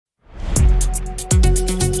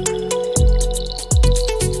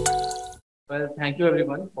Well, thank you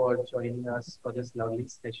everyone for joining us for this lovely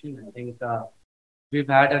session. I think we've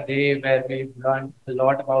had a day where we've learned a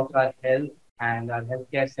lot about our health and our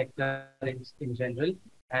healthcare sector in general.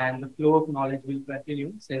 And the flow of knowledge will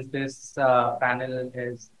continue since this panel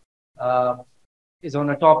uh, is on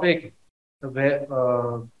a topic where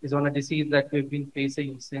is on a disease that we've been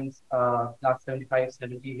facing since last 75,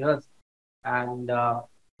 70 years. And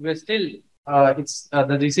we're still,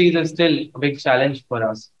 the disease is still a big challenge for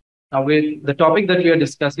us. Now, with the topic that we are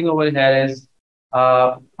discussing over here is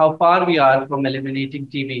how far we are from eliminating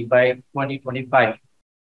TB by 2025.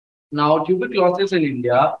 Now, tuberculosis in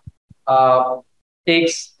India uh,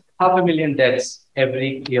 takes 500,000 deaths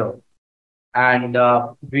every year. And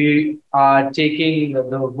we are taking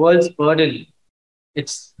the world's burden.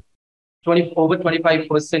 It's 20, over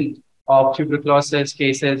 25% of tuberculosis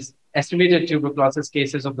cases, estimated tuberculosis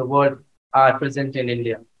cases of the world are present in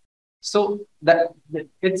India. So that it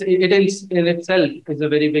is in itself is a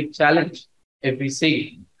very big challenge if we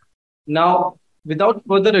see. Now, without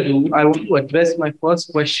further ado, I want to address my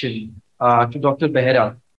first question to Dr.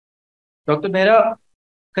 Behera. Dr. Behera,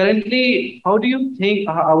 currently, how do you think?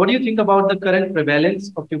 What do you think about the current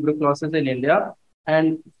prevalence of tuberculosis in India,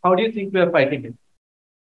 and how do you think we are fighting it?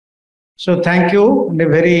 So thank you and a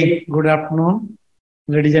very good afternoon,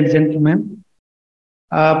 ladies and gentlemen.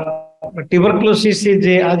 Tuberculosis is,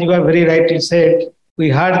 as you have very rightly said, we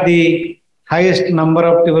had the highest number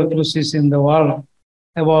of tuberculosis in the world.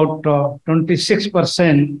 About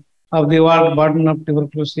 26% of the world burden of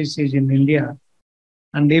tuberculosis is in India.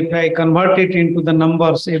 And if I convert it into the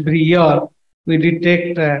numbers every year, we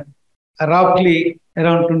detect roughly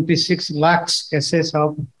around 26 lakhs cases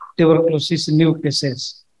of tuberculosis, new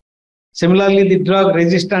cases. Similarly, the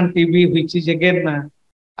drug-resistant TB, which is again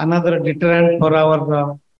another deterrent for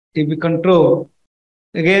our TB control.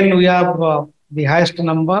 Again, we have the highest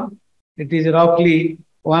number. It is roughly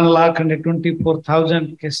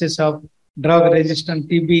 1,24,000 cases of drug-resistant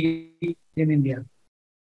TB in India.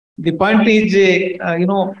 The point is,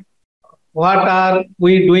 what are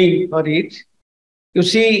we doing for it? You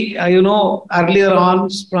see, earlier on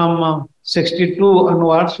from 62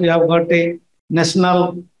 onwards, we have got a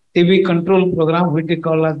national TB control program, which we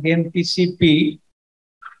call as the NTCP.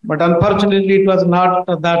 But unfortunately, it was not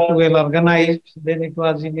that well organized. Then it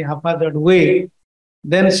was in a haphazard way.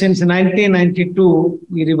 Then since 1992,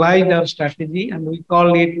 we revised our strategy and we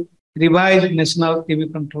call it Revised National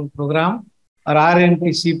TB Control Program or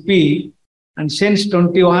RNTCP. And since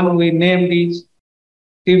 21, we named it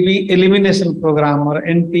TB Elimination Program or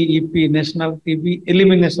NTEP, National TB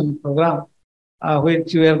Elimination Program,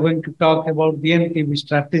 which we are going to talk about the NTB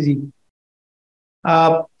strategy.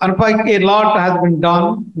 Unfortunately, a lot has been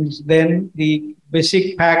done. Then the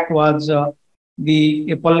basic fact was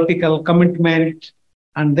the political commitment,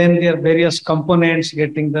 and then there are various components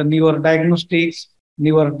getting the newer diagnostics,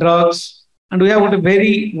 newer drugs, and we have a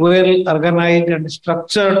very well organized and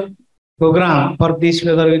structured program for this,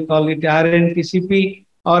 whether we call it RNTCP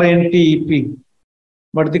or NTEP.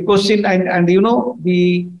 But the question,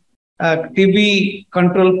 the TB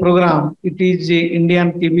control program, it is the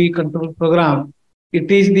Indian TB control program. It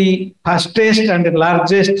is the fastest and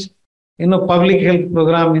largest, public health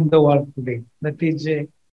program in the world today. That is,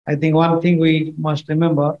 I think, one thing we must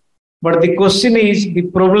remember. But the question is, the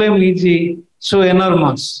problem is so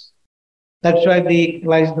enormous. That's why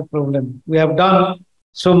lies the problem. We have done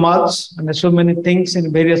so much and so many things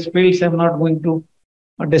in various fields. I'm not going to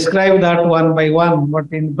describe that one by one, but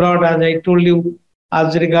in broad, as I told you,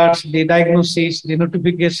 as regards the diagnosis, the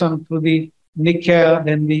notification through the NICHA,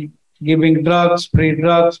 then the giving drugs, free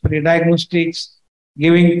diagnostics,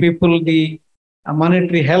 giving people the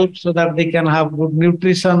monetary help so that they can have good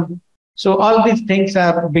nutrition. So all these things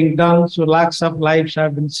are being done. So lakhs of lives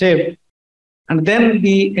have been saved. And then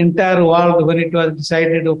the entire world, when it was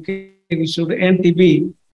decided, okay, we should end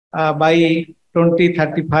TB by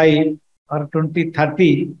 2035 or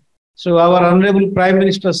 2030. So our Honorable Prime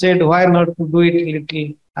Minister said, why not to do it a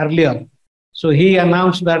little earlier? So he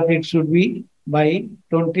announced that it should be by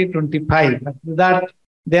 2025. That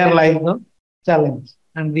there lies the challenge.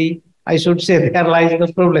 And I should say, there lies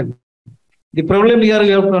the problem. The problem here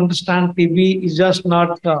you have to understand, TB is just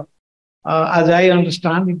not, as I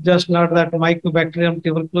understand, it's just not that Mycobacterium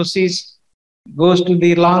tuberculosis goes to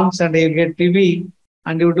the lungs and you get TB,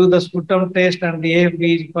 and you do the sputum test and the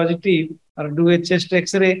AFB is positive, or do a chest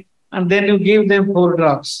X-ray, and then you give them 4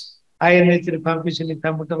 drugs, INH, rifampicillin,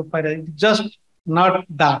 thimerosal. It's just not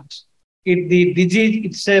that. The disease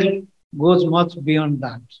itself goes much beyond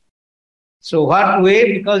that. So what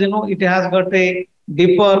way? Because, it has got a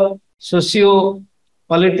deeper socio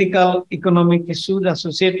political, economic issues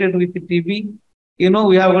associated with TB.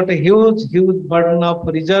 We have got a huge burden of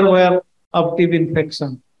reservoir of TB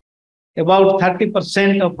infection. About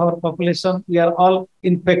 30% of our population, we are all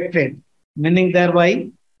infected, meaning thereby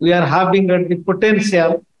we are having the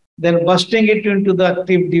potential, then bursting it into the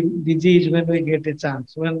active disease when we get a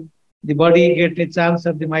chance, when the body gets a chance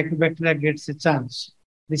or the microbacteria gets a chance.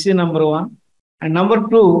 This is number one. And number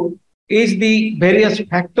two is the various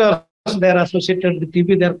factors that are associated with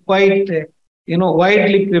TB. They are quite,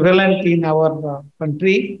 widely prevalent in our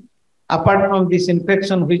country. Apart from this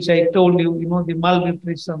infection, which I told you, the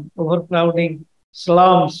malnutrition, overcrowding,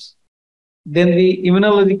 slums, then the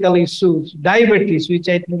immunological issues, diabetes, which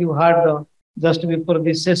I think you heard just before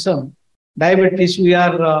this session. Diabetes, we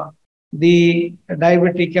are the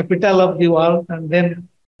diabetic capital of the world, and then,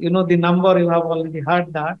 the number you have already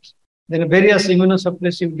heard that. Then various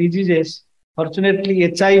immunosuppressive diseases. Fortunately,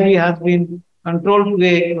 HIV has been controlled to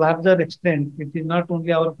a larger extent. It is not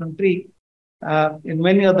only our country, in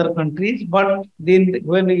many other countries, but then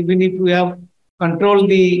even if we have controlled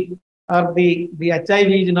the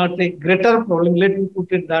HIV is not a greater problem. Let me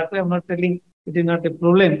put it that way. I'm not telling it is not a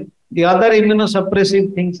problem. The other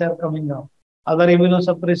immunosuppressive things are coming up. Other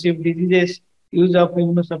immunosuppressive diseases, use of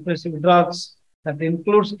immunosuppressive drugs, that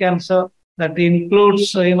includes cancer, that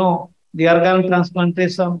includes the organ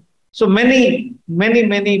transplantation. So many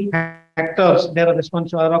factors they are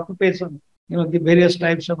responsible. Our occupation, the various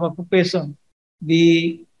types of occupation,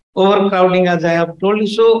 the overcrowding, as I have told you.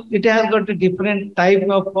 So it has got a different type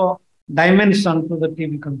of dimension to the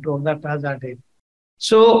TB control that has added.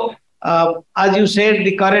 So as you said,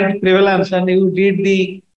 the current prevalence, and you did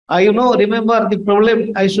the, remember the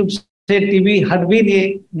problem, I should say TB had been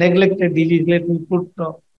a neglected disease. Let me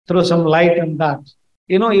throw some light on that.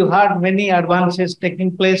 You had many advances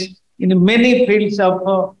taking place in many fields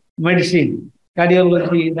of medicine,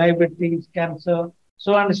 cardiology, diabetes, cancer,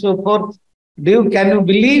 so on and so forth. Can you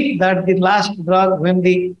believe that the last drug, when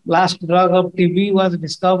the last drug of TB was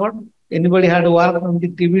discovered, anybody had worked on the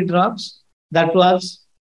TB drugs? That was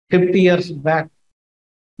 50 years back.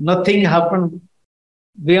 Nothing happened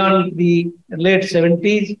beyond the late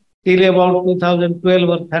 70s till about 2012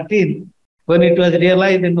 or 13, when it was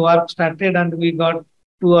realized and work started and we got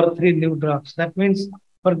 2 or 3 new drugs. That means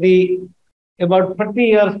for the about 40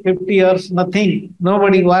 years, 50 years, nothing.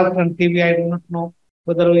 Nobody worked on TB. I do not know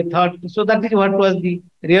whether we thought. So that is what was the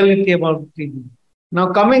reality about TB.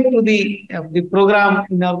 Now coming to the program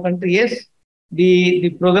in our country, yes, the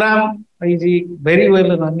program is very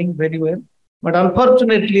well running, very well. But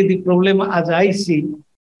unfortunately, the problem as I see,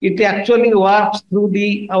 it actually works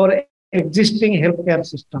through our existing healthcare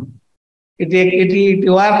system. It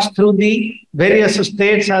works through the various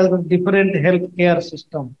states has a different healthcare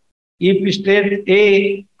system. If state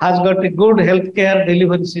A has got a good healthcare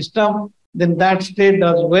delivery system, then that state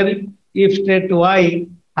does well. If state Y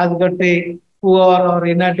has got a poor or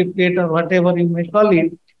inadequate or whatever you may call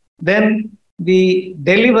it, then the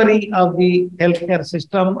delivery of the healthcare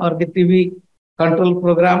system or the TB control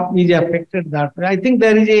program is affected that way. I think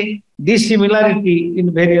there is a dissimilarity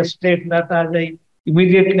in various states that as I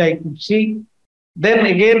could see. Then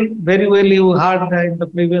again, very well you heard in the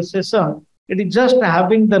previous session, it is just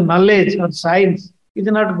having the knowledge or science is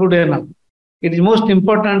not good enough. It is most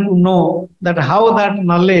important to know that how that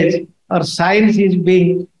knowledge or science is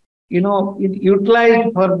being,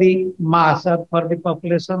 utilized for the mass or for the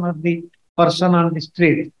population or the person on the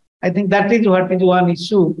street. I think that is what is one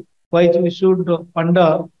issue which we should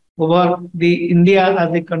ponder over the India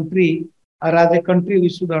as a country, or as a country we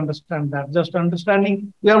should understand that. Just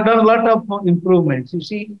understanding, we have done a lot of improvements. You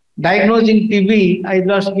see, diagnosing TB, I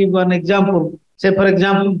just give one example. Say for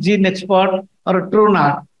example, gene export or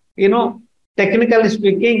TrueNAT. Technically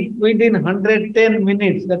speaking, within 110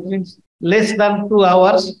 minutes, that means less than 2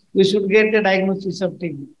 hours, we should get a diagnosis of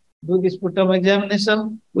TB. Do this sputum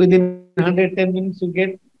examination, within 110 minutes you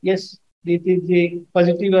get, yes, it is a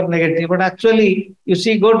positive or negative. But actually, you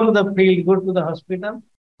see, go to the field, go to the hospital,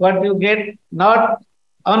 what you get, not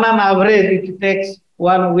on an average, it takes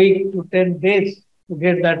 1 week to 10 days to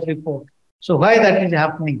get that report. So why that is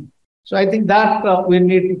happening? So I think that we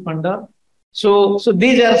need to ponder. So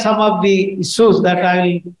these are some of the issues that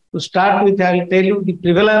to start with, I will tell you the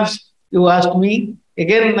prevalence you asked me.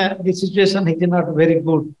 Again, the situation is not very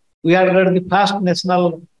good. We are at the first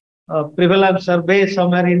national prevalence survey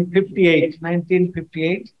somewhere in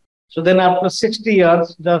 1958. So then after 60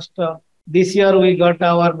 years, just this year we got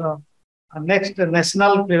our next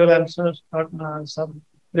national prevalence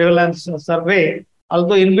survey.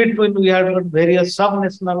 Although in between we had got various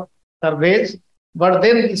sub-national surveys, but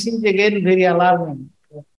then this is again very alarming.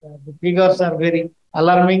 The figures are very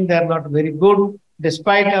alarming. They are not very good,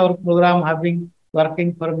 despite our program having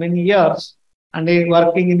working for many years and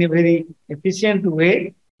working in a very efficient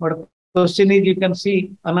way. But question is, you can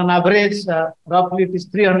see on an average, roughly it is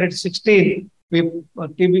 316 with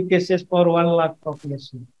TB cases per 1 lakh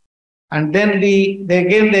population. And then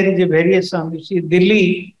again there is a variation. You see,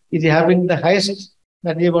 Delhi is having the highest,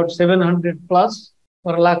 that is about 700 plus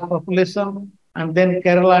per lakh population, and then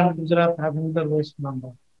Kerala and Gujarat having the lowest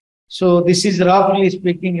number. So this is roughly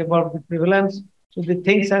speaking about the prevalence. So the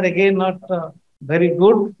things are again not very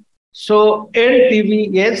good. So LTV,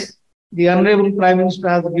 yes, the Honorable Prime Minister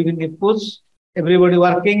has given a push. Everybody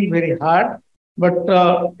working very hard. But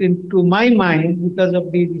to my mind, because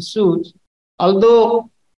of these issues, although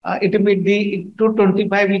it may be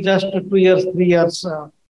 225 is just 2 years, 3 years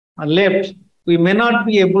left, we may not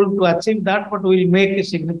be able to achieve that, but we will make a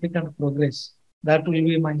significant progress. That will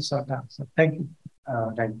be my short answer. Thank you.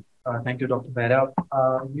 Thank you, Dr. Behera.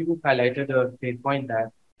 You highlighted a great point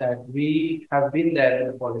that we have been there in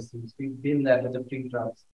the policies. We've been there with the free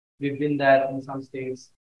drugs. We've been there in some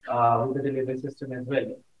states with the delivery system as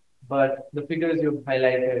well. But the figures you've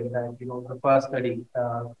highlighted, that the first study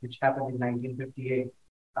which happened in 1958,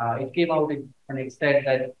 it came out and it said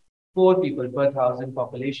that 4 people per 1,000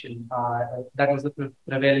 population. That was the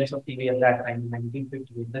prevalence of TB at that time in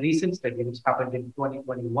 1958. The recent study, which happened in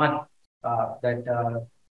 2021, that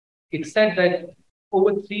it said that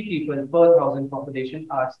over 3 people per 1,000 population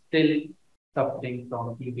are still suffering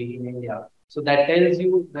from TB in India. So that tells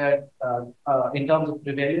you that in terms of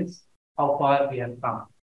prevalence, how far we have come.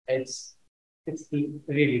 It's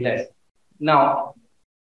really less. Now,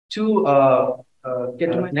 to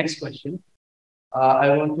get to my next question, I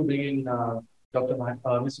want to bring in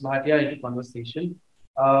Mr. Bhatia into conversation.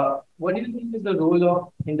 What do you think is the role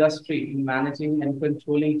of industry in managing and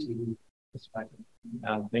controlling TB?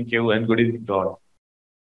 Thank you and good evening to all.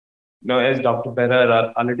 Now, as Dr.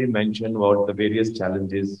 Behera already mentioned about the various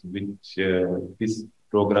challenges which this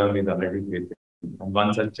program is already facing. And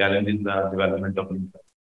one such challenge is the development of infrastructure.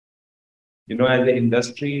 As an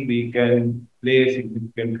industry, we can play a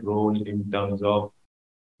significant role in terms of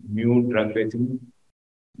new drug pricing,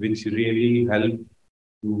 which really help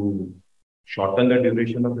to shorten the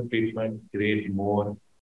duration of the treatment, create more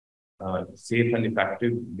safe and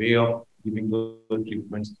effective way of giving those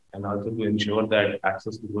treatments, and also to ensure that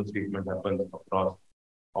access to those treatments happens across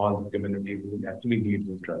all the communities who actually need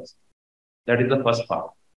those drugs. That is the first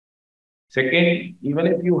part. Second, even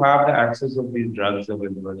if you have the access of these drugs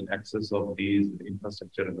available, access of these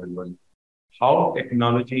infrastructure available, how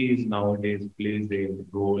technology is nowadays plays a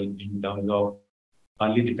role in terms of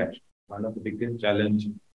early detection. One of the biggest challenge,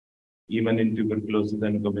 even in tuberculosis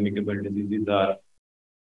and communicable diseases, are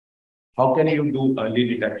how can you do early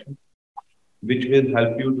detection, which will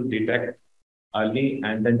help you to detect early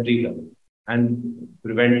and then treat early and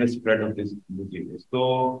prevent the spread of this disease.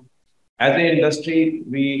 So, as an industry,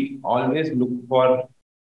 we always look for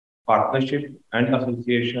partnership and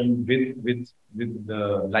association with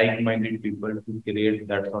the like-minded people to create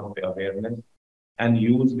that sort of awareness and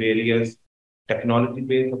use various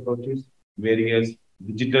technology-based approaches, various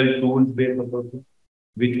digital tools-based approaches,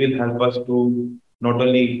 which will help us to not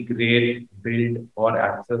only create, build, or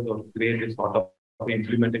access or create a sort of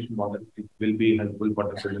implementation model, which will be helpful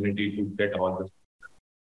for the community to get all this.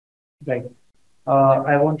 Right.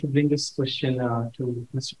 I want to bring this question to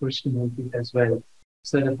Mr. Krishnamurthy as well.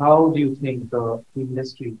 So, how do you think the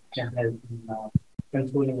industry can help in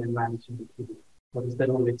controlling and managing the TB? What is the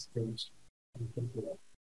role it's playing?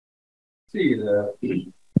 See,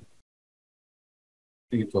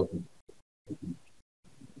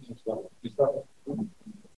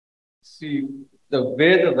 see, the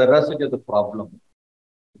way the veracity of the problem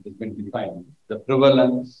has been defined, the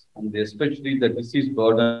prevalence, and especially the disease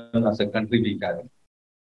burden as a country we carry.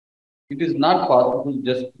 It is not possible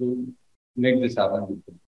just to make this happen.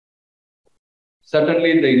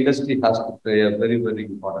 Certainly, the industry has to play a very, very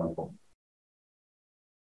important role.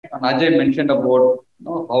 And Ajay mentioned about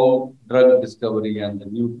how drug discovery and the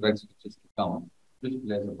new drugs which is to come, which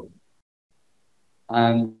plays a role.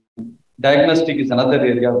 And diagnostic is another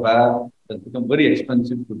area where it has become very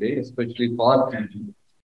expensive today, especially for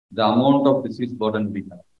the amount of disease burden we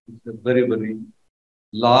have. It's a very, very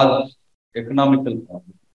large economical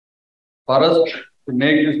problem. For us to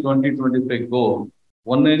make this 2025 goal,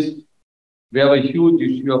 one is we have a huge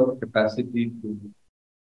issue of capacity to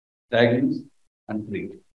diagnose and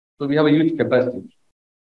treat. So we have a huge capacity.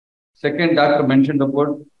 Second, Doctor mentioned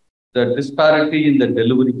about the disparity in the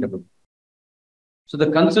delivery capability. So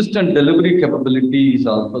the consistent delivery capability is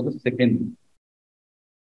also the second.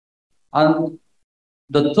 And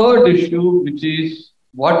The third issue, which is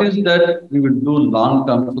what is that we will do long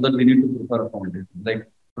term, so that we need to prepare a foundation. Like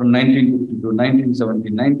from 1952,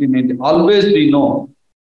 1970, 1990, always we know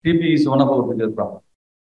TB is one of our biggest problems.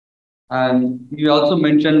 And you also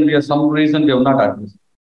mentioned we have some reason we have not addressed.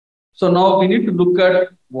 So now we need to look at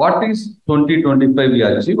what is 2025 we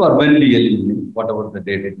achieve or when we eliminate, whatever the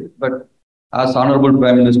date it is. But as Honorable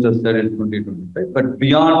Prime Minister said, it's 2025. But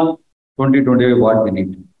beyond 2025, what we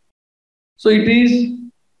need. So it is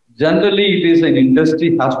generally it is an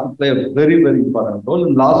industry has to play a very, very important role.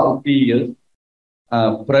 In the last 50 years,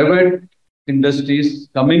 private industries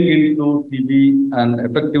coming into TB and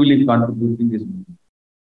effectively contributing this.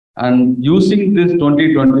 And using this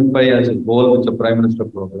 2025 as a goal, which is a Prime Minister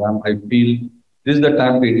program, I feel this is the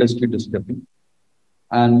time for industry to step in.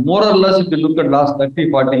 And more or less, if you look at last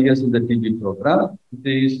 30, 40 years in the TB program, it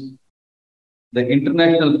is the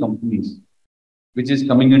international companies which is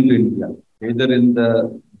coming into India, either in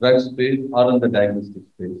the drug space or in the diagnostic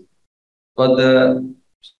space, for the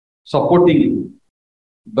supporting.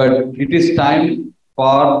 But it is time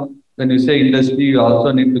for, when you say industry, you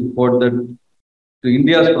also need to quote that to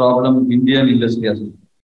India's problem, Indian industry has to.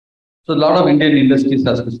 So a lot of Indian industries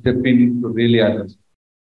has to step in to really address.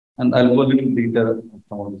 And I'll go a little deeper on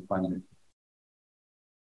some of this finally.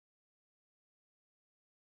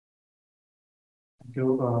 Thank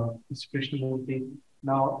you, Mr. Krishnamurthy.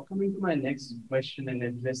 Now, coming to my next question and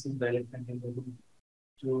addressing the elephant in the room,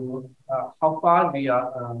 to how far we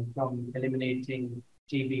are from eliminating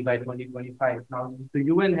TB by 2025. Now, the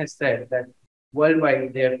UN has said that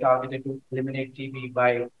worldwide they have targeted to eliminate TB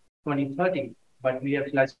by 2030, but we have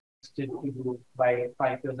pledged it to do by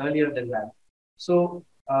 5 years earlier than that. So,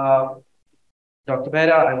 Dr.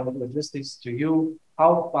 Behera, I want to address this to you.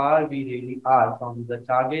 How far we really are from the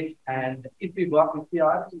target, and if we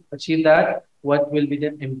are to achieve that, what will be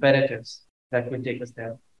the imperatives that will take us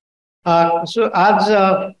there? So as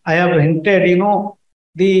I have hinted, you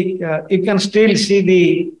can still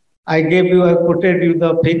see I quoted you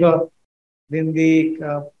the figure. Then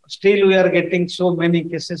still we are getting so many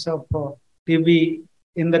cases of TB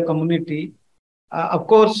in the community. Of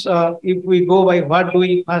course, if we go by what do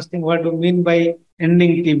we mean by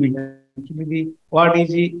ending TB? What is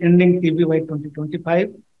the ending TB by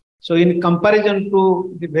 2025? So in comparison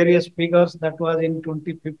to the various figures that was in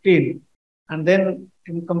 2015, and then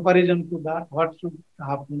in comparison to that, what should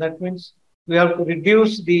happen? That means we have to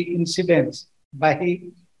reduce the incidence by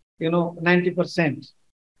 90%.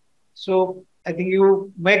 So I think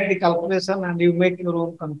you make the calculation and you make your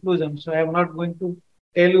own conclusion. So I am not going to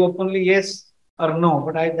tell you openly yes or no,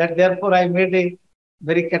 but therefore I made a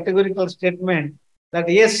very categorical statement that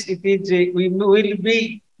yes, it is we will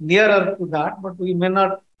be nearer to that, but we may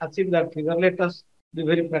not achieve that figure. Let us be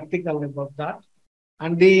very practical about that.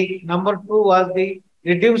 And the number 2 was the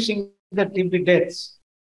reducing the TB deaths,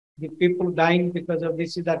 the people dying because of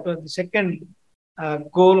this. That was the second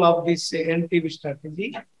goal of this NTB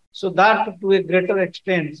strategy. So that to a greater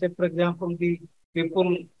extent, say for example,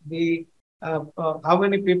 how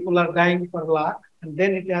many people are dying per lakh, and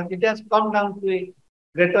then it has come down to a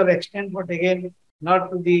greater extent, but again,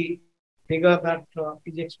 not to the figure that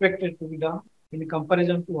is expected to be done in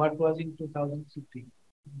comparison to what was in 2015.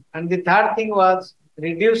 And the third thing was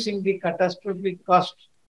reducing the catastrophic cost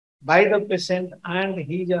by the patient and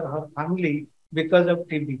his or her family because of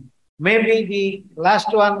TB. Maybe the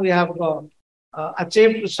last one we have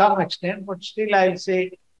achieved to some extent, but still I will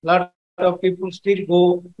say a lot of people still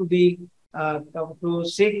go to to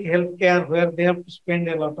seek healthcare where they have to spend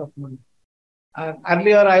a lot of money.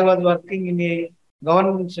 Earlier I was working in a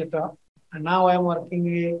government sector, and now I am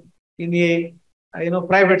working in a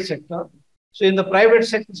private sector. So in the private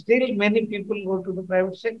sector, still many people go to the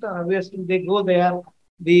private sector. Obviously, they go there.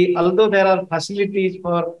 Although there are facilities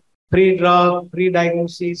for free drug, free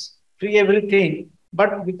diagnosis, free everything,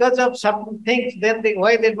 but because of certain things, then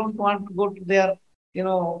why they don't want to go to their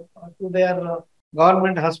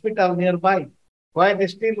government hospital nearby? Why they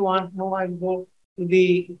still want I go to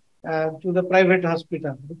the private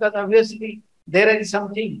hospital? Because obviously there is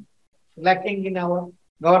something lacking in our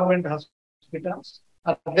government hospitals.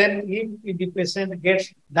 Then if the patient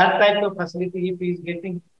gets that type of facility, if he is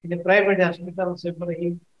getting in a private hospital, say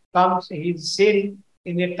he comes, he is seen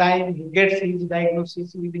in a time, he gets his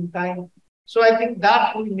diagnosis within time. So I think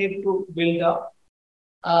that we need to build up.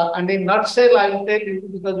 And in nutshell, I will tell you,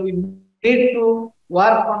 because we need to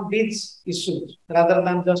work on these issues rather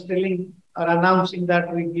than just telling or announcing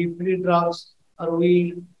that we give free drugs or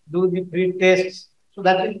we do the free tests. So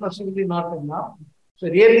that is possibly not enough. So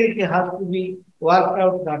really it has to be worked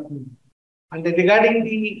out that way. And regarding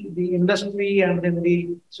the industry and then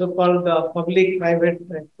the so-called public-private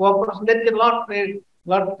cooperation, there is a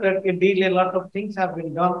a lot of things have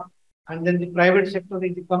been done. And then the private sector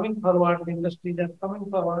is coming forward, the industries are coming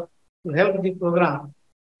forward to help the program.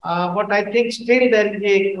 But I think still there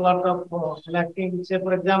is a lot of lacking. Say,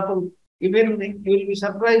 for example, even you will be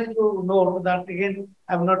surprised to know that again,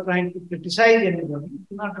 I'm not trying to criticize anybody.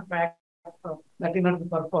 It's not a fact. That is not the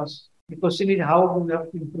purpose. The question is how do we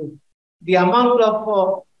have to improve. The amount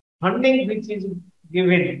of funding which is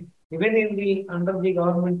given, even in the under the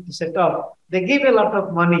government setup, they give a lot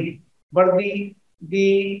of money, but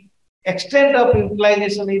the extent of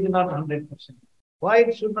utilization is not 100%. Why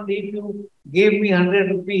it should not, if you give me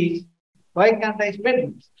 100 rupees, why can't I spend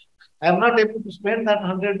it? I am not able to spend that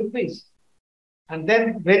 100 rupees. And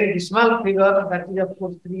then very small figure, that is of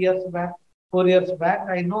course 3 years back, 4 years back,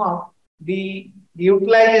 I know the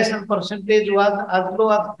utilization percentage was as low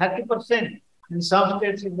as 30%. In some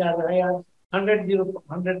states it is as high as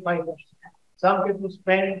 105%. Some people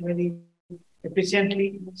spend very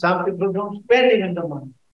efficiently, some people don't spend even the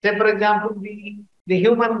money. Say for example, the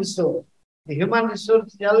human resource. The human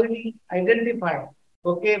resource is already identified.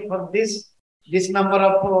 Okay, for this number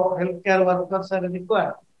of healthcare workers are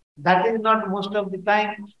required. That is not most of the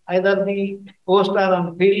time. Either the posts are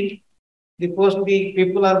on field, the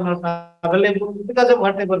people are not available because of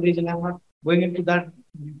whatever reason. I am not going into that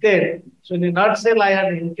detail. So in a nutshell, I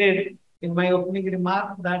had hinted in my opening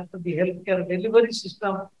remark that the healthcare delivery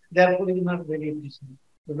system therefore is not very efficient.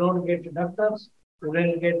 You don't get doctors, you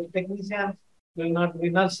don't get technicians, you will not be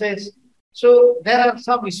nurses. So there are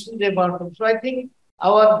some issues about it. So I think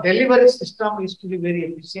our delivery system is to be very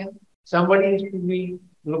efficient. Somebody is to be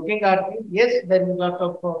looking at it. Yes, there is a lot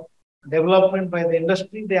of development by the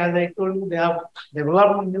industry. As I told you, they have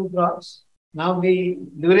developed new drugs. Now the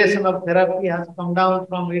duration of therapy has come down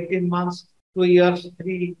from 18 months, 2 years,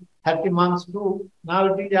 30 months to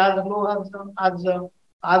now it is as low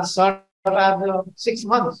as short as 6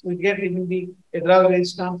 months. We get even the drug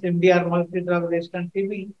resistance, MDR, multi-drug resistant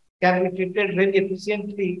TB can be treated very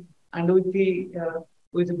efficiently and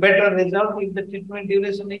with better result if the treatment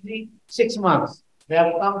duration is 6 months. They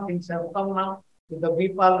have come, things have come now with the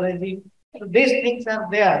BPAL regime. So these things are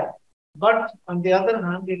there. But on the other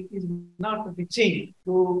hand, it is not reaching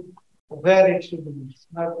to where it should be.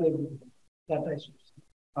 Not to that I should say.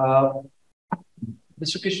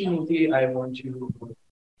 Mr. Krishnamurthy, I want you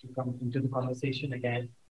to come into the conversation again.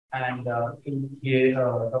 And here,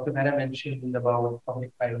 Dr. Behera mentioned about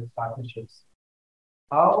public-private partnerships.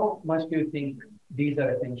 How much do you think these are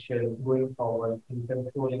essential going forward in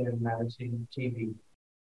controlling and managing TB?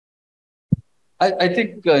 I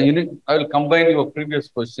think I will combine your previous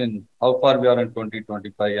question, how far we are in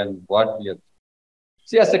 2025 and what we are.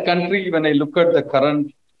 See, as a country, when I look at the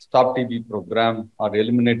current Stop TB program or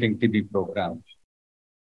Eliminating TB program,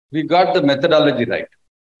 we got the methodology right.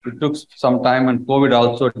 It took some time and COVID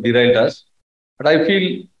also derailed us. But I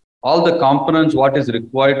feel all the components, what is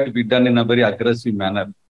required to be done in a very aggressive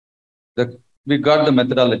manner, we got the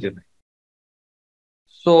methodology right.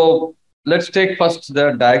 So let's take first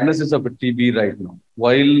the diagnosis of a TB right now.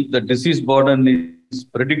 While the disease burden is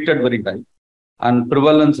predicted very high and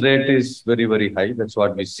prevalence rate is very, very high, that's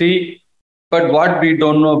what we see. But what we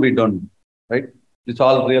don't know, right? It's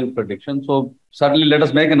all real prediction. So suddenly let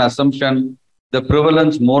us make an assumption, the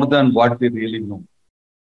prevalence more than what we really know.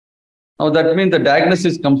 Now that means the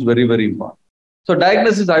diagnosis comes very, very important. So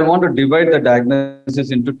diagnosis, I want to divide the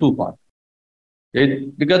diagnosis into two parts.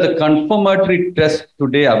 Because the confirmatory test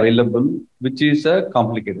today available, which is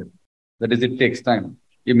complicated. That is, it takes time.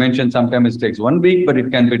 You mentioned sometimes it takes 1 week, but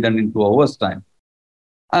it can be done in 2 hours time.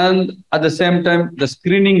 And at the same time, the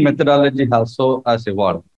screening methodology also has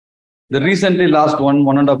evolved. The recently last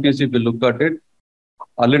 1.5 years, if you look at it,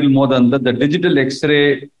 a little more than that, the digital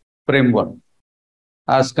X-ray framework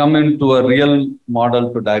has come into a real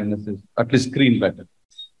model to diagnosis, at least screen better.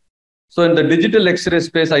 So in the digital X-ray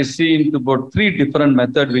space, I see into about 3 different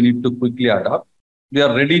methods we need to quickly adopt. We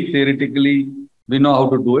are ready theoretically, we know how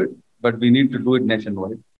to do it, but we need to do it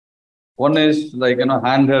nationwide. One is like,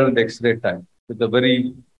 handheld X-ray type with a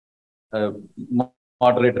very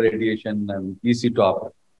moderate radiation and easy to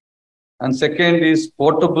operate. And second is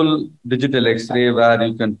portable digital X-ray where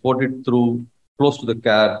you can put it through close to the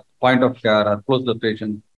care, point of care or close to the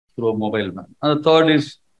patient through a mobile van. And the third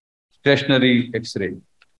is stationary X-ray.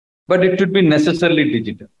 But it should be necessarily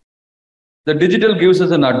digital. The digital gives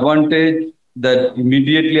us an advantage that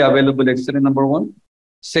immediately available X-ray, number one.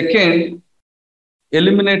 Second,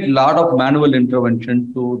 eliminate a lot of manual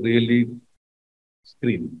intervention to really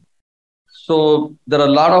screen. So there are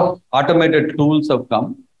a lot of automated tools have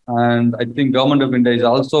come. and I think Government of India is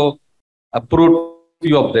also approved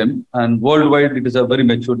few of them, and worldwide it is a very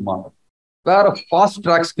matured model where a fast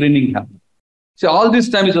track screening happens. See, all this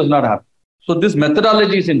time it was not happening. So this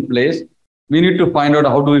methodology is in place. We need to find out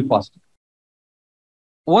how do we fast.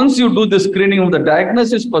 Once you do the screening from the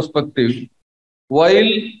diagnosis perspective,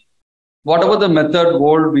 while whatever the method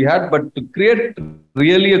old we had, but to create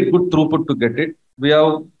really a good throughput to get it, we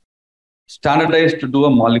have standardized to do a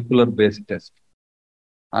molecular based test,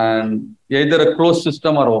 and either a closed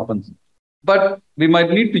system or open system. But we might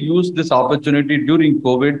need to use this opportunity during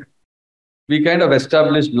COVID. We kind of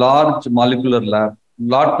established large molecular lab,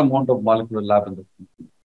 large amount of molecular lab in the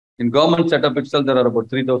country. In government setup itself, there are about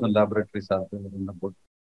 3,000 laboratories out there, and about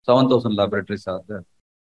 7,000 laboratories out there,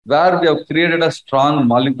 where we have created a strong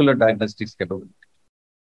molecular diagnostics capability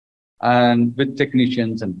and with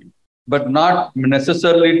technicians and people, but not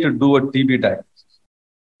necessarily to do a TB diagnosis.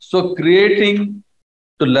 So creating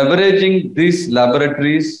to leveraging these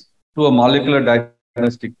laboratories to a molecular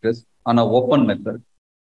diagnostic test on an open method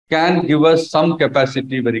can give us some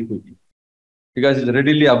capacity very quickly because it's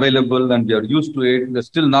readily available and we are used to it. We're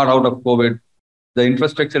still not out of COVID. The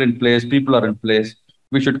infrastructure in place, people are in place.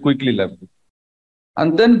 We should quickly leverage.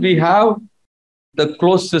 And then we have the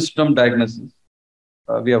closed system diagnosis.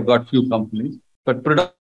 We have got few companies, but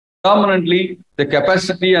predominantly the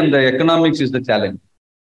capacity and the economics is the challenge.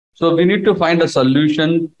 So we need to find a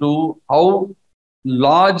solution to how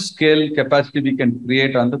large scale capacity we can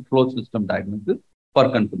create on the closed system diagnosis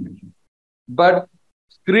for confirmation. But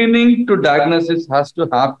screening to diagnosis has to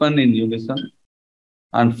happen in unison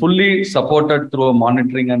and fully supported through a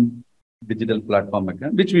monitoring and digital platform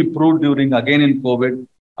again, which we proved during again in COVID.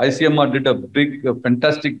 ICMR did a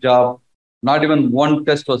fantastic job. Not even one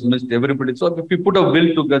test was missed. Everybody. So if we put a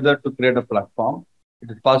will together to create a platform,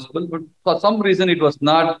 it is possible. But for some reason, it was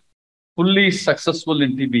not fully successful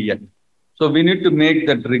in TB yet. So we need to make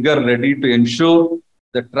that rigor ready to ensure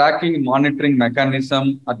the tracking monitoring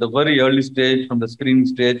mechanism at the very early stage from the screening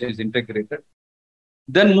stage is integrated.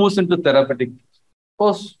 Then moves into therapeutic. Of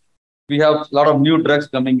course, we have a lot of new drugs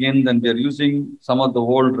coming in, then we are using some of the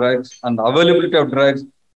old drugs and the availability of drugs.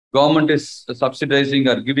 Government is subsidizing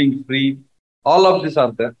or giving free. All of these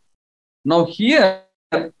are there. Now here,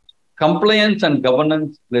 compliance and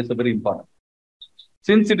governance plays a very important.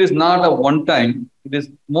 Since it is not a one time, it is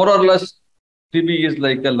more or less, TB is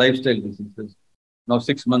like a lifestyle disease. Now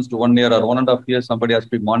 6 months to 1 year or 1.5 years, somebody has to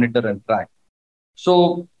be monitored and tracked.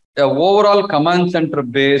 So overall command center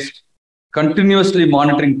based, continuously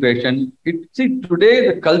monitoring patient. See, today,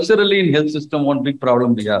 the culturally in health system, one big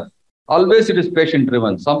problem we have. Always it is patient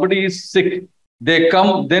driven. Somebody is sick, they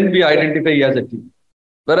come, then we identify as a team.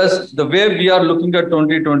 Whereas the way we are looking at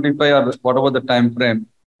 2025 or whatever the time frame,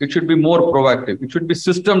 it should be more proactive. It should be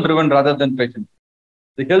system driven rather than patient.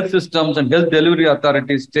 The health systems and health delivery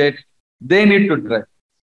authorities, state, they need to track.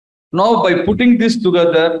 Now, by putting this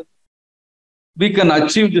together, we can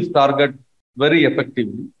achieve this target very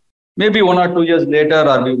effectively. Maybe 1 or 2 years later,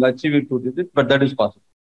 or we will achieve it 2 digits, but that is possible.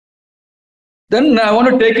 Then I want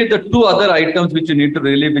to take it the 2 other items which you need to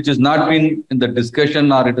really, which is not been in the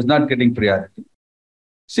discussion or it is not getting priority.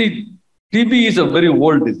 See, TB is a very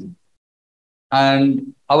old disease.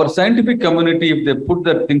 And our scientific community, if they put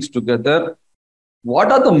their things together,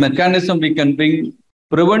 what are the mechanisms we can bring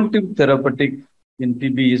preventive therapeutic in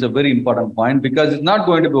TB is a very important point because it's not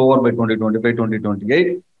going to be over by 2025,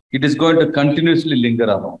 2028. It is going to continuously linger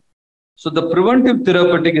around. So the preventive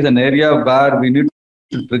therapeutic is an area where we need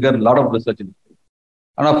to trigger a lot of research.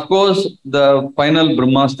 And of course, the final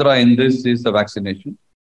Brahmastra in this is the vaccination.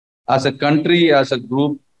 As a country, as a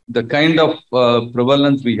group, the kind of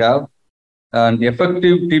prevalence we have and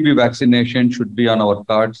effective TB vaccination should be on our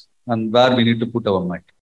cards and where we need to put our mind.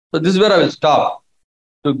 So this is where I will stop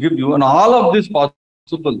to give you, and all of this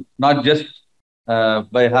possible, not just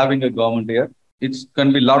by having a government here. It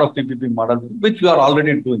can be a lot of PPP model, which we are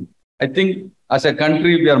already doing. I think as a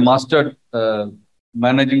country, we are mastered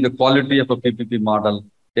managing the quality of a PPP model,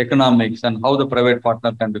 economics, and how the private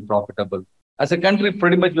partner can be profitable. As a country,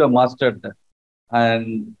 pretty much we have mastered that.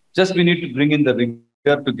 And just we need to bring in the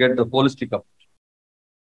rigor to get the holistic approach.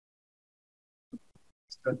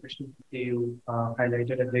 You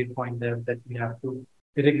highlighted a great point there that we have to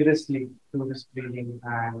rigorously do the screening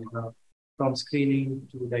and from screening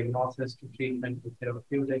to diagnosis to treatment to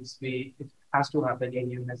therapeutics, it has to happen in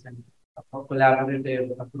unison, a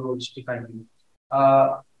collaborative approach if I may.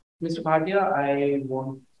 Mr. Bhatia, I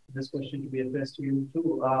want this question to be addressed to you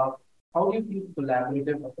too. How do you think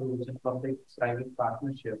collaborative approach and public-private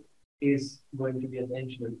partnership is going to be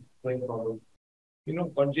essential going forward?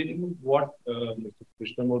 Continuing what Mr.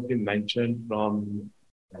 Krishnamurthy mentioned from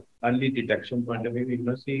early detection point of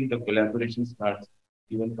view, see the collaboration starts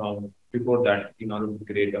even from before that in order to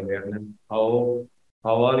create awareness. How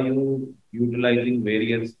are you utilizing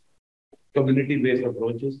various community-based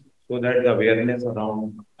approaches so that the awareness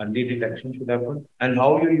around early detection should happen, and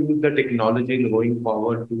how you use the technology going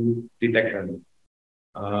forward to detect early.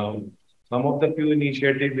 Some of the few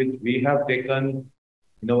initiatives which we have taken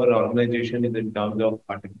in our organization is in terms of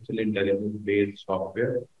artificial intelligence-based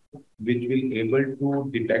software, which will able to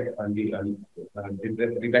detect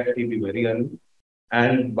detect TB very early.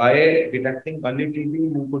 And by detecting early TB,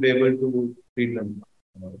 you could able to treat them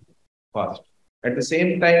fast. At the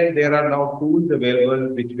same time, there are now tools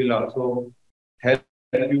available which will also help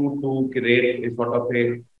you to create a sort of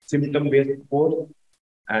a symptom-based course.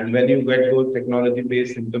 And when you get those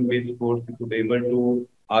technology-based, symptom-based course, you could be able to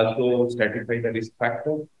also stratify the risk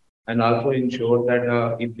factor and also ensure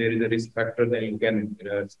that if there is a risk factor, then you can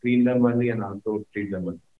screen them early and also treat them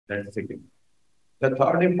early. That's the second. The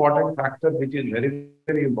third important factor, which is very,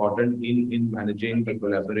 very important in managing the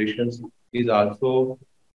collaborations, is also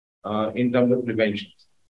in terms of prevention.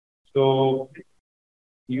 So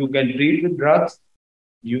you can treat with drugs,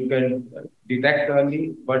 you can detect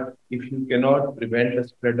early, but if you cannot prevent the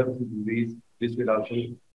spread of the disease, this will also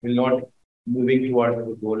will not moving towards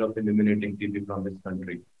the goal of eliminating TB from this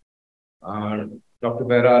country. Dr.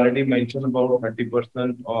 Behera already mentioned about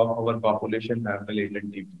 30% of our population have the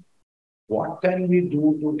latent TB. What can we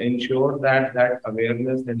do to ensure that that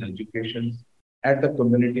awareness and education at the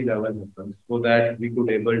community level happens so that we could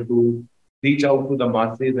able to reach out to the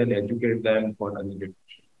masses and educate them for early detection?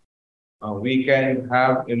 We can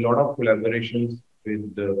have a lot of collaborations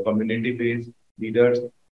with the community-based leaders.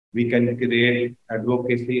 We can create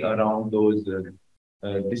advocacy around those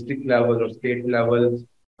district level or state levels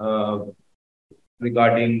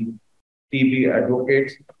regarding TB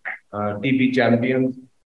advocates, TB champions,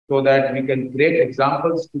 so that we can create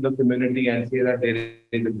examples to the community and say that there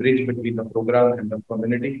is a bridge between the program and the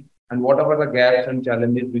community, and whatever the gaps and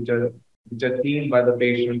challenges which are seen by the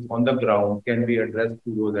patients on the ground can be addressed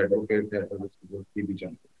to those advocates as well as to those TB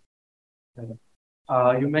champions.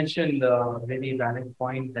 You mentioned a very valid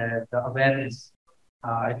point that the awareness.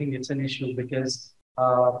 I think it's an issue because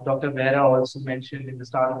Dr. Behera also mentioned in the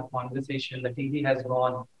start of the conversation that TB has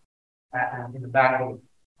gone in the background,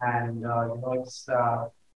 and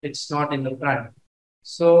it's not in the front.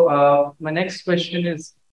 So my next question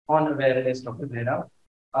is on awareness, Dr. Behera.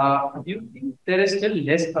 Do you think there is still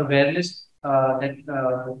less awareness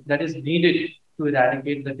that is needed to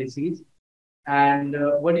eradicate the disease? And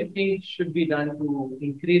what do you think should be done to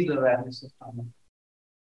increase the awareness of trauma?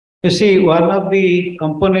 You see, one of the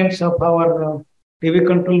components of our TB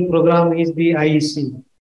control program is the IEC.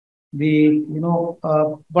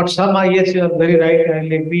 But some IEC are very right. I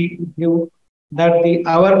agree with you that the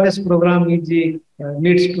awareness program is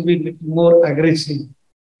needs to be more aggressive.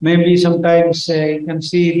 Maybe sometimes you can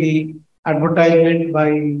see the advertisement by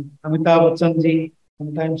Amitabh Bachchan.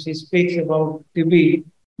 Sometimes he speaks about TB,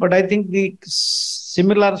 but I think the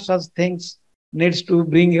similar such things needs to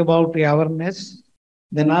bring about the awareness.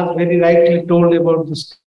 Then, as very rightly told about the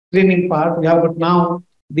screening part, yeah, but now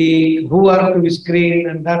the who are to be screened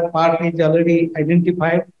and that part is already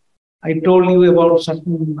identified. I told you about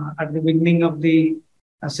certain at the beginning of the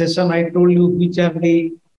session. I told you which are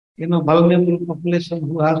the vulnerable population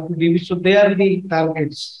who has to be. So they are the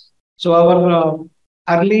targets. So our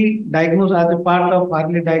early diagnosis, as a part of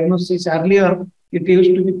early diagnosis, earlier it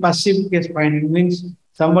used to be passive case finding, means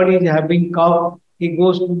somebody is having cough, he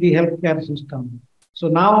goes to the healthcare system. So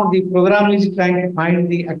now the program is trying to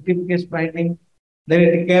find the active case finding, then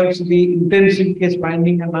it becomes the intensive case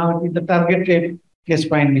finding, and now it is the targeted case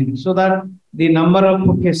finding, so that the number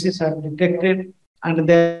of cases are detected and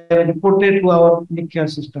they are reported to our care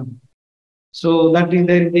system. So that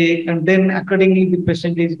is and then accordingly the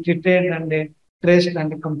patient is treated and traced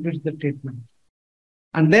and completes the treatment.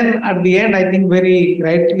 And then at the end, I think very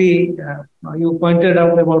rightly you pointed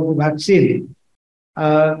out about the vaccine.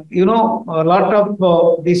 A lot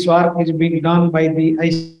of this work is being done by the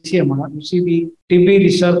ICMR. You see, the TB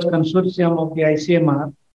Research Consortium of the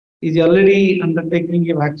ICMR is already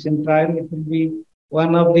undertaking a vaccine trial. It will be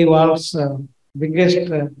one of the world's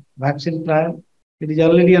biggest vaccine trial. It is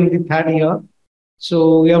already on the third year.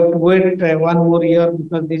 So we have to wait one more year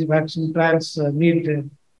because these vaccine trials need,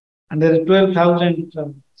 and there are 12,000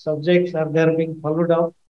 subjects are there being followed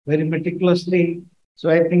up very meticulously. So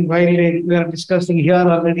I think while we are discussing here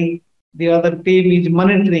already, the other team is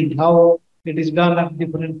monitoring how it is done at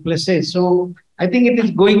different places. So I think it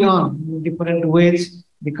is going on in different ways.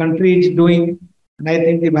 The country is doing, and I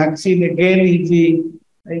think the vaccine again is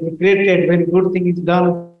is created, very good thing is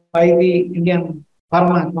done by the Indian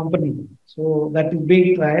pharma company. So that is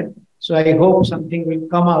being tried. So I hope something will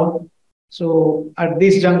come out. So at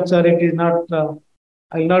this juncture, it is not,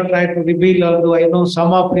 I will not try to reveal, although I know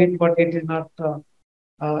some of it, but it is not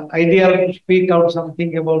ideal to speak out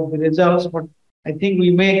something about the results, but I think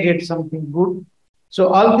we may get something good. So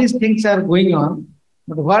all these things are going on.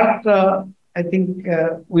 But what I think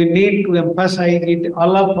we need to emphasize it,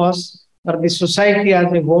 all of us, or the society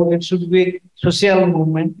as a whole, it should be social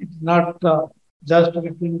movement. It's not just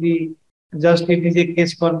between the, just it is a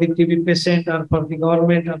case for the TB patient or for the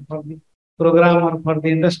government or for the program or for the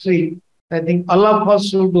industry. I think all of us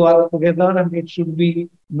should work together and it should be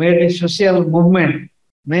made a social movement.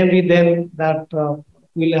 Maybe then that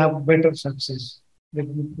will have better success. Let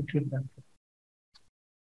me put it that way.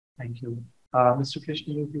 Thank you. Mr.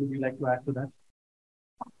 Krishnamurthy, would you like to add to that?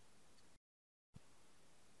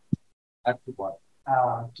 Add to what?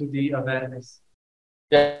 To the awareness.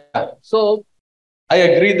 Yeah. So I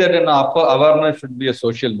agree that an awareness should be a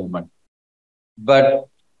social movement. But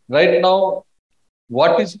right now,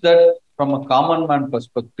 what is that from a common man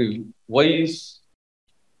perspective? Why is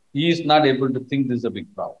he is not able to think this is a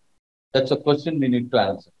big problem? That's a question we need to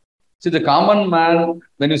answer. See, the common man,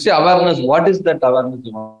 when you say awareness, what is that awareness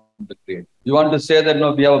you want to create? You want to say that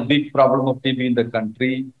no, we have a big problem of TB in the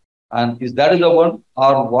country, and is that the one,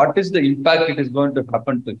 or what is the impact it is going to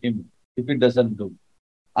happen to him if it doesn't do?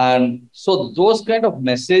 And so those kind of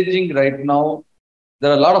messaging right now,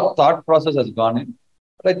 there are a lot of thought process has gone in,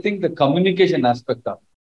 but I think the communication aspect of it.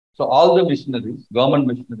 So all the missionaries, government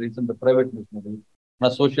missionaries and the private missionaries,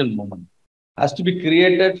 and a social movement has to be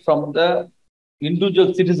created from the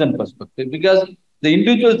individual citizen perspective, because the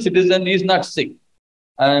individual citizen is not sick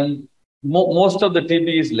and most of the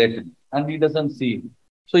TB is latent and he doesn't see it.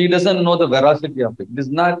 So he doesn't know the veracity of it. He's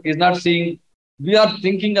not seeing, we are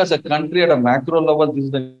thinking as a country at a macro level, this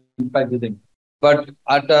is the impact. But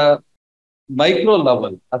at a micro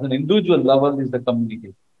level, as an individual level, is the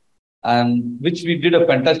communication. And which we did a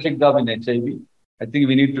fantastic job in HIV. I think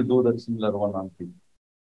we need to do that similar one on TB.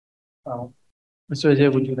 Mr.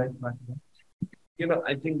 Ajay, would you like to add to that?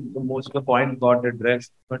 I think the most of the point got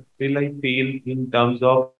addressed, but still I feel in terms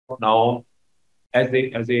of now as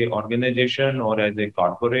a organization or as a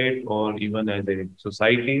corporate or even as a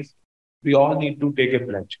societies, we all need to take a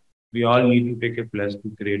pledge. We all need to take a pledge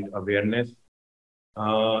to create awareness.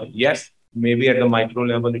 Yes, maybe at the micro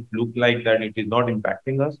level it looked like that it is not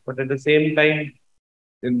impacting us, but at the same time,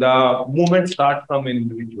 the movement starts from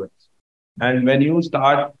individuals. And when you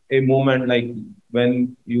start a movement, like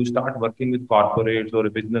when you start working with corporates or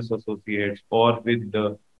business associates or with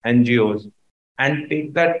the NGOs, and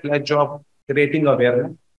take that pledge of creating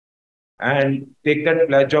awareness and take that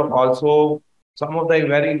pledge of also some of the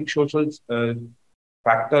very social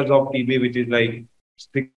factors of TB, which is like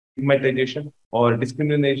stigmatization or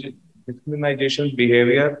discrimination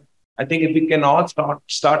behavior. I think if we can all start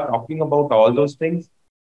talking about all those things,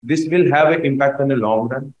 this will have an impact in the long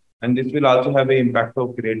run. And this will also have an impact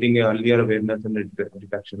of creating an earlier awareness and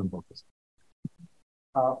detection of this.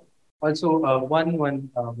 Also,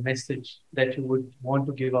 one message that you would want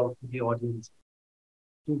to give out to the audience.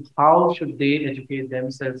 How should they educate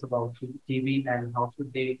themselves about TB and how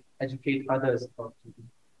should they educate others about TB?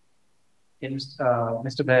 Can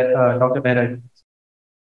Mr. Dr. Behera?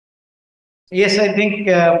 Yes, I think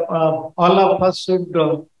all of us should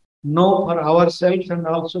know for ourselves, and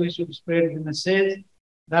also we should spread the message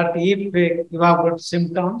that if you have got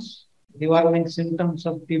symptoms, the warning symptoms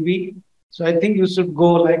of TB, so I think you should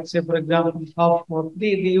go, like say for example, cough for the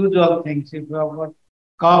usual things. If you have got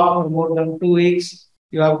cough for more than 2 weeks,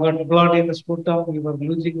 you have got blood in the sputum, you are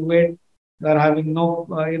losing weight, you are having no,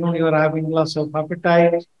 you are having loss of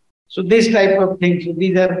appetite. So this type of things, so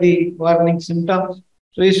these are the warning symptoms.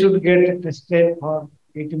 So you should get tested for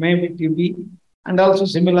it may be TB, and also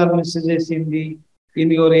similar messages in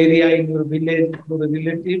your area, in your village, to the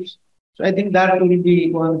relatives. So I think that will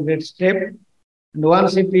be one great step. And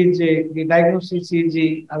once it is the diagnosis is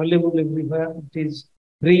available everywhere, it is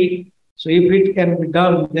free. So if it can be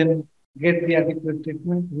done, then get the adequate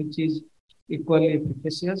treatment, which is equally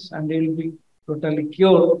efficacious, and they will be totally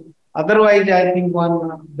cured. Otherwise, I think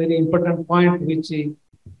one very important point which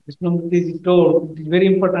Krishnamurthy is told, it is very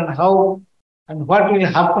important how and what will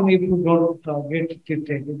happen if you don't get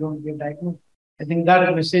treated, you don't get diagnosed. I think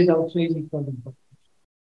that message also is equally important.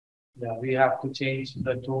 Yeah, we have to change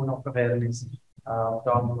the tone of awareness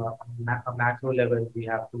from a macro level. We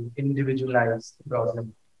have to individualize the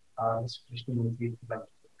problem. Mr. Krishnamurthy,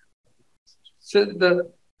 So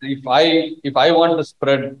if I want to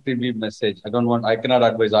spread TB message, I cannot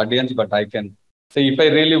advise audience, but I can So if I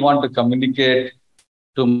really want to communicate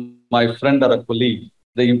to my friend or a colleague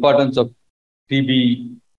the importance of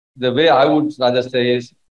TB, the way I would rather say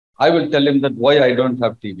is, I will tell him that why I don't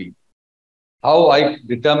have TB, how I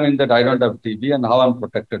determine that I don't have TB, and how I'm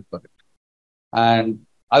protected for it. And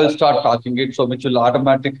I will start talking it, so which will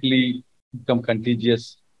automatically become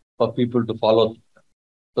contagious for people to follow.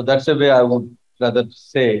 So that's the way I would rather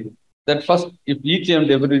say that first, if each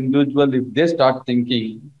and every individual, if they start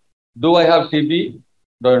thinking, do I have TB?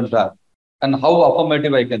 Don't have. And how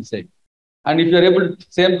affirmative I can say. And if you're able to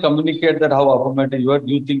same communicate that how affirmative you are,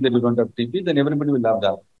 you think that you don't have TB, then everybody will have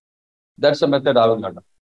that. That's the method I will adopt.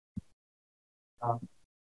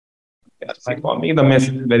 See, for me, the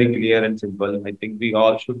message is very clear and simple. I think we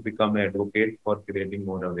all should become an advocate for creating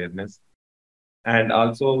more awareness. And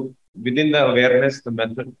also within the awareness,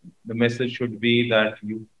 the message should be that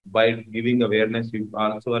you, by giving awareness, you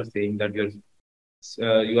also are saying that you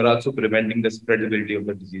are also preventing the spreadability of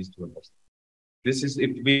the disease to others. This is,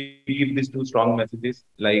 if we give these two strong messages,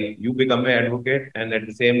 like you become an advocate, and at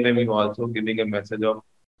the same time, you also giving a message of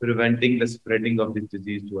preventing the spreading of this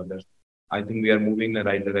disease to others. I think we are moving in the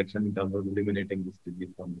right direction in terms of eliminating this disease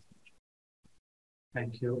from this country.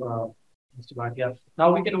 Thank you, Mr. Bhatia.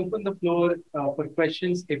 Now we can open the floor for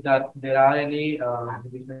questions. If there are any,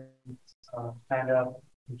 you can stand up,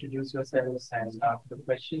 introduce yourselves, and ask the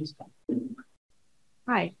questions.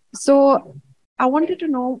 Hi. So I wanted to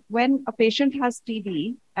know, when a patient has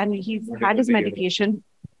TB and he's had his medication.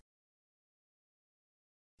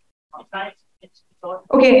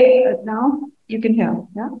 Okay, now you can hear,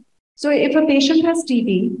 yeah? So if a patient has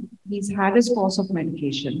TB, he's had his course of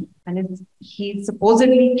medication and he's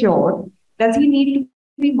supposedly cured, does he need to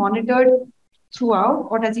be monitored throughout,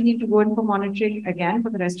 or does he need to go in for monitoring again for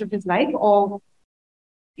the rest of his life, or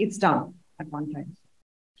it's done at one time?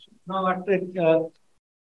 No,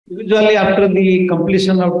 usually after the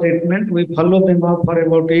completion of treatment, we follow them up for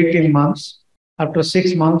about 18 months. After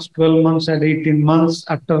 6 months, 12 months, and 18 months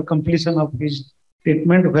after completion of his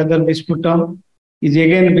treatment, whether the sputum is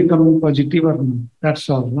again becoming positive or not. That's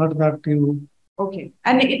all. Not that you. Okay.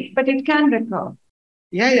 And but it can recur.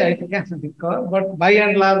 Yeah, it can recur, but by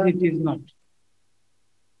and large, it is not.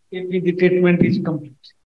 If the treatment is complete.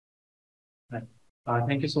 Right.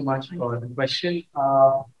 Thank you so much for the question.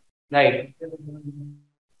 Right.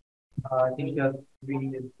 I think you're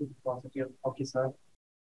being positive. Okay, sir.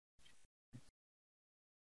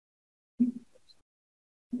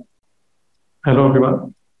 Hello,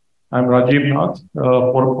 everyone. I'm Rajiv Nath,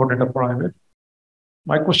 Moderator Private.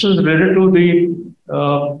 My question is related to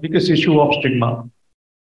the biggest issue of stigma.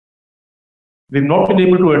 We've not been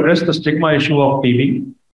able to address the stigma issue of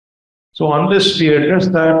TB. So unless we address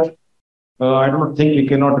that, I don't think we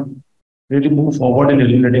cannot really move forward in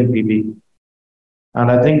eliminating TB. And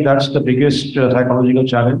I think that's the biggest psychological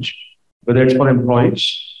challenge, whether it's for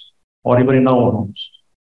employees or even in our own homes.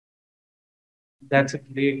 That's a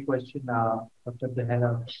great question, Dr.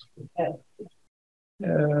 Behera.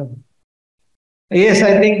 Yes,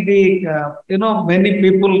 I think many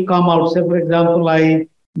people come out. Say, for example, I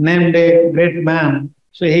named a great man.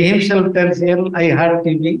 So he himself tells, I had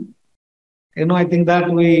TB. I think that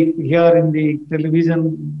we hear in the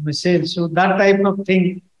television message. So that type of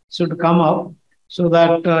thing should come out so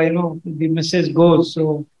that, the message goes.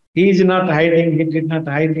 So he is not hiding, he did not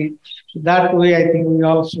hide it. So that way, I think we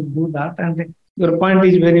all should do that. And your point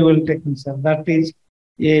is very well taken, sir. That is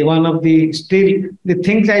one of the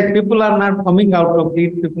things people are not coming out of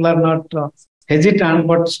it. People are not hesitant,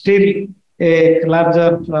 but still a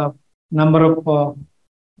larger number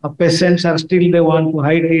of patients are still, they want to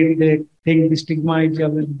hide it. They think the stigma is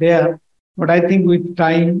always there. But I think with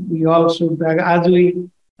time, we all should, as we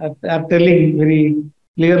are telling very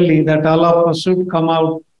clearly, that all of us should come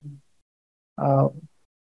out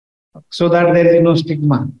so that there is no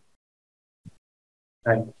stigma.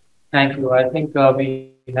 Right. Thank you. I think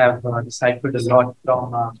we have deciphered a lot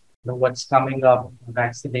from what's coming up,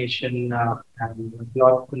 vaccination, and a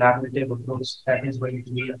lot of collaborative approach that is going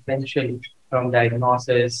to be essential, from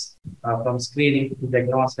diagnosis, from screening to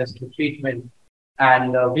diagnosis to treatment.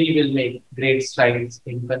 And we will make great strides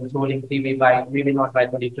in controlling TB by, maybe not by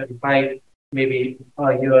 2025, maybe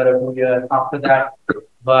a year or 2 years after that.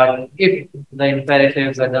 But if the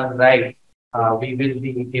imperatives are done right, we will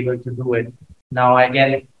be able to do it. Now,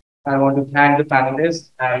 again, I want to thank the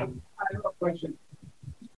panelists. And I have a question.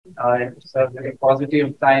 It's a very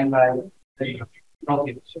positive time. Okay.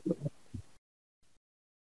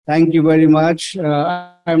 Thank you very much.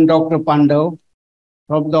 I'm Dr. Pandav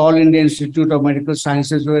from the All India Institute of Medical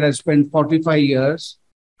Sciences, where I spent 45 years.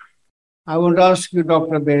 I want to ask you,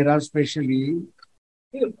 Dr. Behera, especially,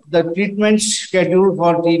 the treatment schedule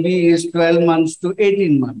for TB is 12 months to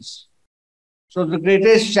 18 months. So the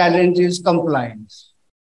greatest challenge is compliance.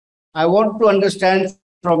 I want to understand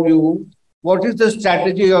from you, what is the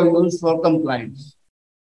strategy you use for compliance?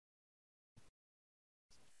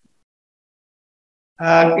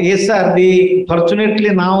 Yes, sir. Fortunately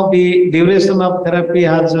now the duration of therapy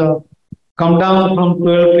has come down from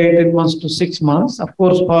 12 to 18 months to 6 months. Of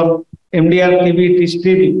course, for MDR TB, it is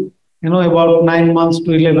still, about 9 months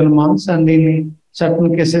to 11 months, and in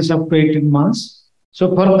certain cases up to 18 months.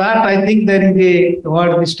 So for that, I think there is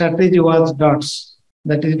what the strategy was DOTS,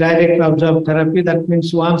 that is direct observed therapy. That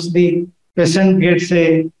means once the patient gets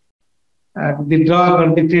the drug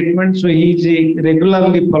or the treatment, so he is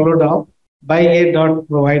regularly followed up by a DOT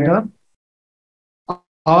provider,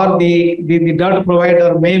 or the DOT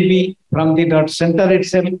provider may be from the DOT center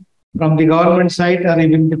itself, from the government side, or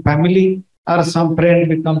even the family, or some friend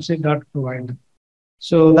becomes a DOT provider.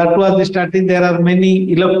 So that was the strategy. There are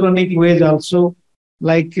many electronic ways also,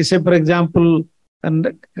 like say for example,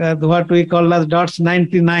 and what we call as dots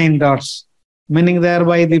 99 dots, meaning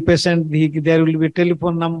thereby the patient, there will be a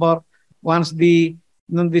telephone number. Once the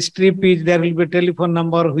strip is, there will be a telephone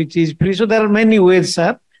number which is free. So there are many ways,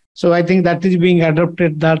 sir. So I think that is being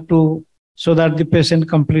adopted that too, so that the patient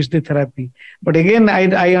completes the therapy. But again,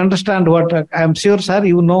 I understand what I am sure, sir,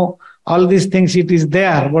 you know all these things, it is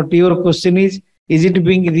there. But your question is it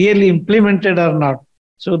being really implemented or not?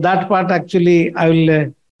 So that part actually I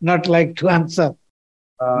will not like to answer.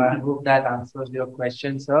 I hope that answers your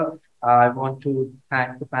question, sir. I want to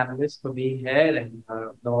thank the panelists for being here and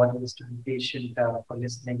the audience to be patient for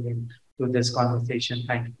listening in to this conversation.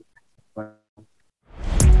 Thank you.